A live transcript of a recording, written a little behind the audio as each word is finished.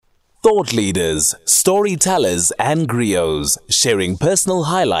Thought leaders, storytellers and griots sharing personal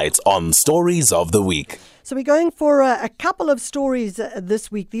highlights on Stories of the Week. So we're going for a couple of stories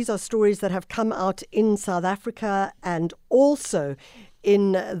this week. These are stories that have come out in South Africa and also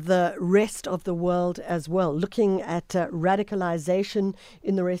in the rest of the world as well. Looking at radicalization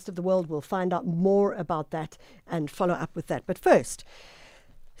in the rest of the world. We'll find out more about that and follow up with that. But first,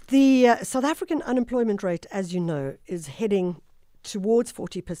 the South African unemployment rate, as you know, is heading towards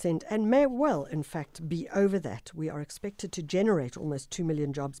 40% and may well, in fact, be over that. We are expected to generate almost 2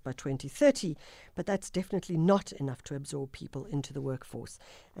 million jobs by 2030, but that's definitely not enough to absorb people into the workforce.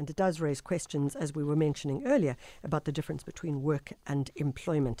 And it does raise questions, as we were mentioning earlier, about the difference between work and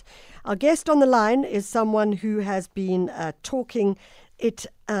employment. Our guest on the line is someone who has been talking it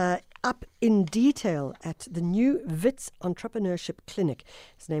up in detail at the new WITS Entrepreneurship Clinic.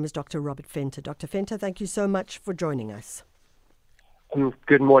 His name is Dr. Robert Venter. Dr. Venter, thank you so much for joining us.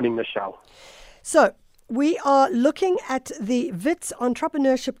 Good morning, Michelle. So we are looking at the WITS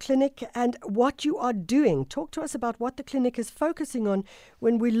Entrepreneurship Clinic and what you are doing. Talk to us about what the clinic is focusing on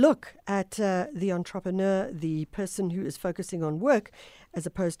when we look at the entrepreneur, the person who is focusing on work, as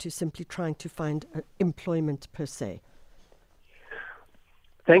opposed to simply trying to find employment per se.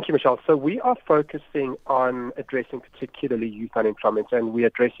 Thank you, Michelle. So we are focusing on addressing particularly youth unemployment, and we're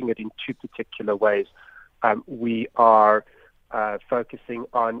addressing it in two particular ways. We are focusing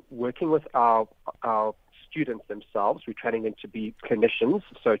on working with our students themselves. We're training them to be clinicians,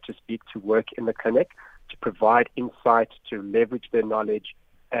 so to speak, to work in the clinic, to provide insight, to leverage their knowledge,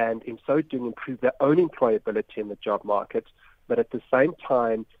 and in so doing improve their own employability in the job market. But at the same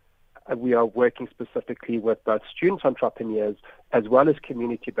time, we are working specifically with both student entrepreneurs as well as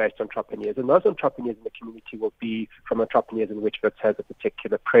community-based entrepreneurs. And those entrepreneurs in the community will be from entrepreneurs in which WITS has a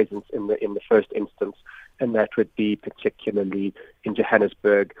particular presence in the first instance. And that would be particularly in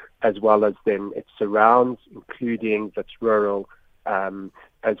Johannesburg, as well as then its surrounds, including WITS Rural,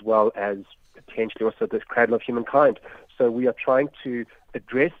 as well as potentially also this cradle of humankind. So we are trying to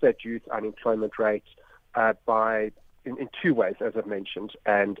address that youth unemployment rate in two ways, as I've mentioned,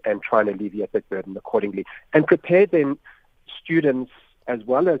 and trying to alleviate that burden accordingly. And prepare then students as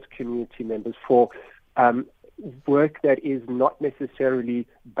well as community members for work that is not necessarily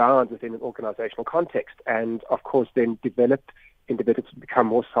bound within an organizational context, and of course then develop individuals to become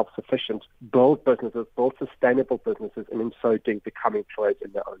more self-sufficient, build businesses, build sustainable businesses, and in so doing become employers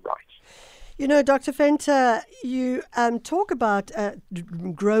in their own right. You know, Dr. Venter, you talk about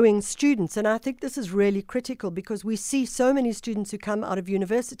growing students, and I think this is really critical because we see so many students who come out of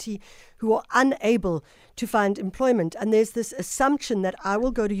university who are unable to find employment, and there's this assumption that I will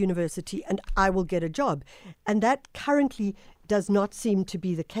go to university and I will get a job, and that currently does not seem to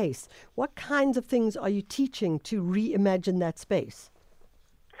be the case. What kinds of things are you teaching to reimagine that space?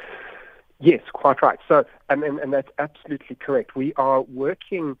 Yes, quite right. So, and that's absolutely correct. We are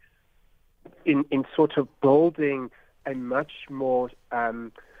working in sort of building a much more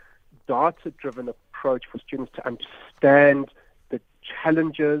data-driven approach for students to understand the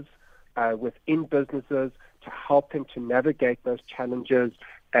challenges within businesses, to help them to navigate those challenges,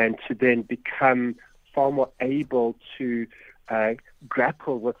 and to then become far more able to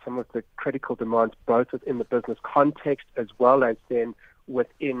grapple with some of the critical demands, both within the business context as well as then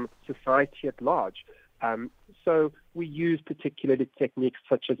within society at large. So we use particularly techniques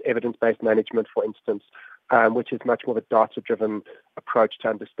such as evidence-based management, for instance, which is much more of a data-driven approach to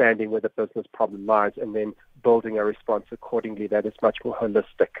understanding where the business problem lies and then building a response accordingly that is much more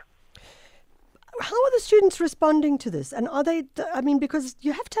holistic. How are the students responding to this? And are they, because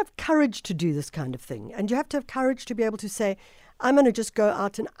you have to have courage to do this kind of thing, and you have to have courage to be able to say, I'm going to just go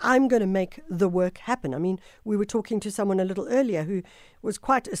out and I'm going to make the work happen. I mean, we were talking to someone a little earlier who was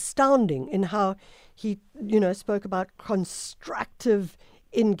quite astounding in how he, spoke about constructive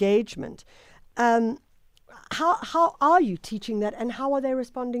engagement. How are you teaching that, and how are they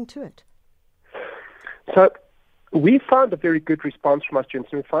responding to it? So we found a very good response from our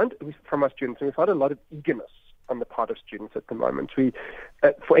students, and we found a lot of eagerness on the part of students at the moment.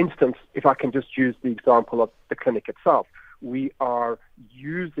 For instance, if I can just use the example of the clinic itself, we are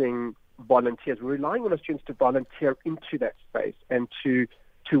using volunteers. We're relying on our students to volunteer into that space and to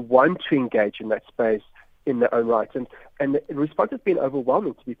want to engage in that space in their own right. And the response has been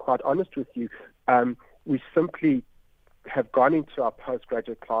overwhelming, to be quite honest with you. We simply have gone into our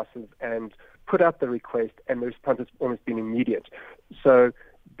postgraduate classes and put out the request, and the response has almost been immediate. So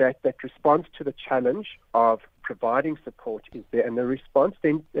that response to the challenge of providing support is there, and the response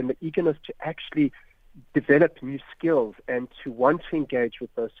then and the eagerness to actually develop new skills and to want to engage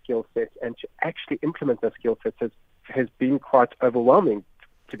with those skill sets and to actually implement those skill sets has been quite overwhelming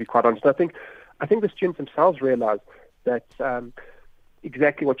to be quite honest. And I think the students themselves realize that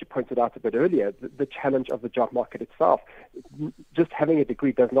exactly what you pointed out a bit earlier, the challenge of the job market itself. Just having a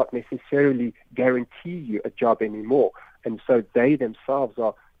degree does not necessarily guarantee you a job anymore. And so they themselves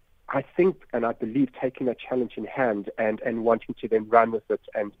are, I think, and I believe, taking a challenge in hand and wanting to then run with it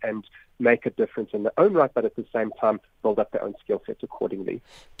and make a difference in their own right, but at the same time build up their own skill sets accordingly.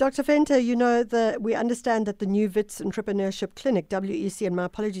 Dr. Venter, we understand that the new WITS Entrepreneurship Clinic, WEC, and my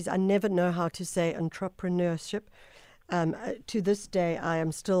apologies, I never know how to say entrepreneurship. To this day, I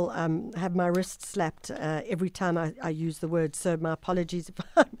am still have my wrist slapped every time I use the word. So my apologies if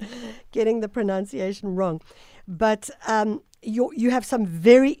I'm getting the pronunciation wrong. But you have some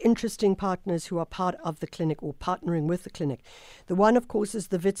very interesting partners who are part of the clinic or partnering with the clinic. The one, of course, is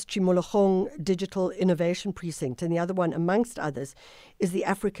the WITS Chimologong Digital Innovation Precinct. And the other one, amongst others, is the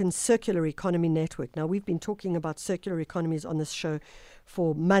African Circular Economy Network. Now, we've been talking about circular economies on this show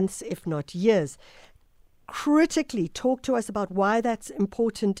for months, if not years. Critically talk to us about why that's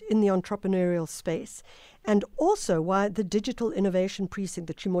important in the entrepreneurial space, and also why the Digital Innovation Precinct,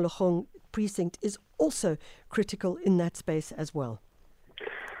 the Chimologong Precinct, is also critical in that space as well.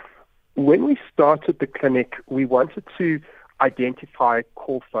 When we started the clinic, we wanted to identify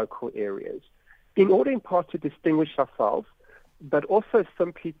core focal areas in order in part to distinguish ourselves, but also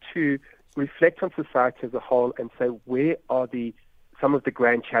simply to reflect on society as a whole and say, where are some of the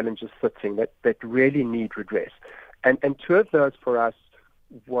grand challenges sitting that really need redress. And two of those for us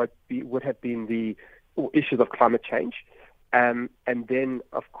would have been the issues of climate change, and then,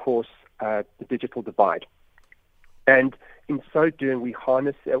 of course, the digital divide. And in so doing, we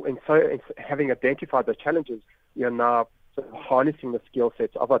harness, having identified those challenges, we are now sort of harnessing the skill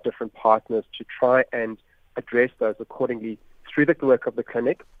sets of our different partners to try and address those accordingly through the work of the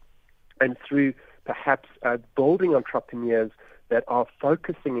clinic and through perhaps building entrepreneurs that are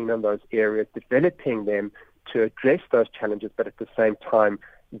focusing in on those areas, developing them to address those challenges, but at the same time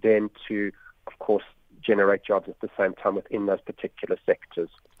then to, of course, generate jobs at the same time within those particular sectors.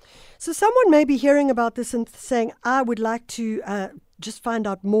 So someone may be hearing about this and saying, I would like to just find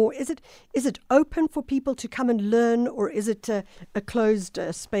out more. Is it open for people to come and learn, or is it a closed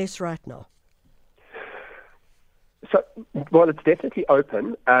space right now? So, well, it's definitely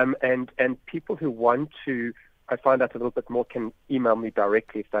open, and people who want to find out a little bit more can email me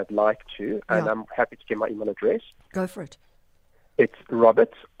directly if they'd like to, and I'm happy to give my email address. Go for it. It's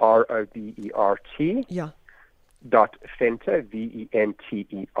Robert, ROBERT, .Venter, VENTER,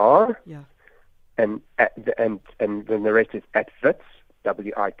 and then the rest is at WITS,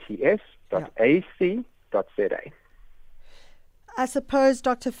 WITS.ac.za. I suppose,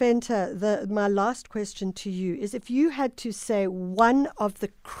 Dr. Venter, my last question to you is, if you had to say one of the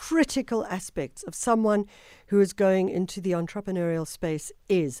critical aspects of someone who is going into the entrepreneurial space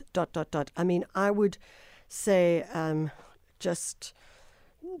is ... I mean, I would say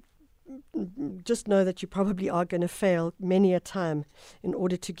just know that you probably are going to fail many a time in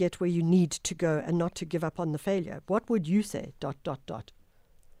order to get where you need to go and not to give up on the failure. What would you say ...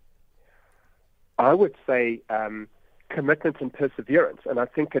 I would say commitment and perseverance, and I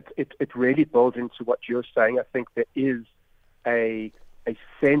think it really builds into what you're saying. I think there is a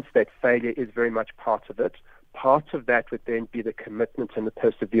sense that failure is very much part of it. Part of that would then be the commitment and the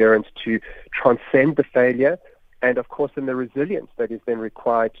perseverance to transcend the failure, and of course, then the resilience that is then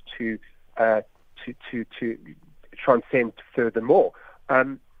required to transcend furthermore.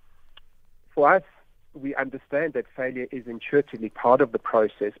 For us, we understand that failure is intuitively part of the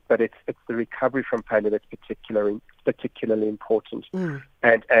process, but it's the recovery from failure that's particularly important.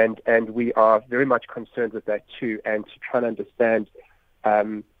 And we are very much concerned with that too, and to try and understand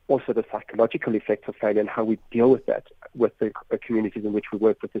also the psychological effects of failure and how we deal with that with the communities in which we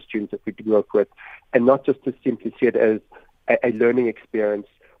work, with the students that we work with, and not just to simply see it as a learning experience,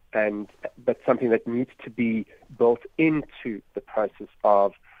 but something that needs to be built into the process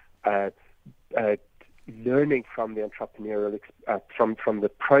of learning from the entrepreneurial, from the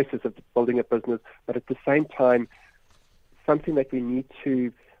process of building a business, but at the same time, something that we need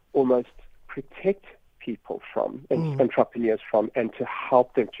to almost protect people from, and entrepreneurs from, and to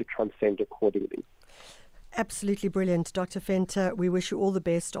help them to transcend accordingly. Absolutely brilliant. Dr. Venter, we wish you all the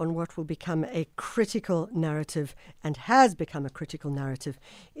best on what will become a critical narrative, and has become a critical narrative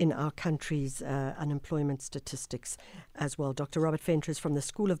in our country's unemployment statistics as well. Dr. Robert Venter is from the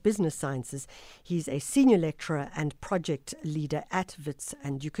School of Business Sciences. He's a senior lecturer and project leader at WITS,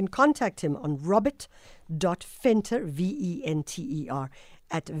 and you can contact him on robert.venter, VENTER,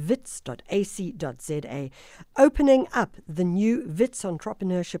 at wits.ac.za, opening up the new Wits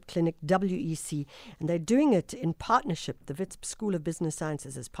Entrepreneurship Clinic, WEC, and they're doing it in partnership. The Wits School of Business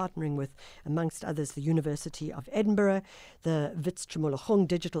Sciences is partnering with, amongst others, the University of Edinburgh, the Wits Chumologong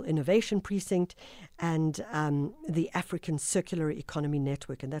Digital Innovation Precinct, and the African Circular Economy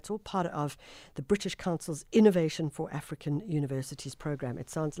Network, and that's all part of the British Council's Innovation for African Universities program. It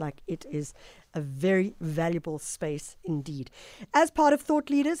sounds like it is a very valuable space indeed. As part of Thought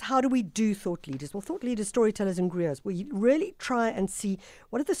Leaders, how do we do Thought Leaders? Well, Thought Leaders, storytellers and griots, we really try and see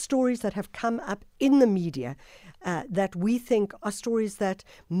what are the stories that have come up in the media that we think are stories that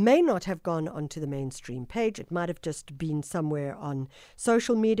may not have gone onto the mainstream page. It might have just been somewhere on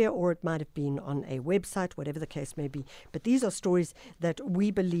social media, or it might have been on a website, whatever the case may be. But these are stories that we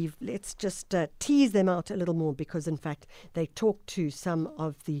believe, let's just tease them out a little more, because in fact they talk to some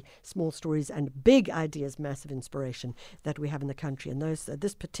of the small stories and big ideas, massive inspiration that we have in the country. And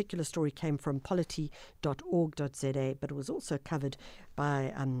this particular story came from polity.org.za, but it was also covered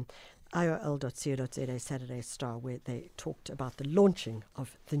by IOL.co.za Saturday Star, where they talked about the launching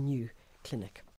of the new clinic.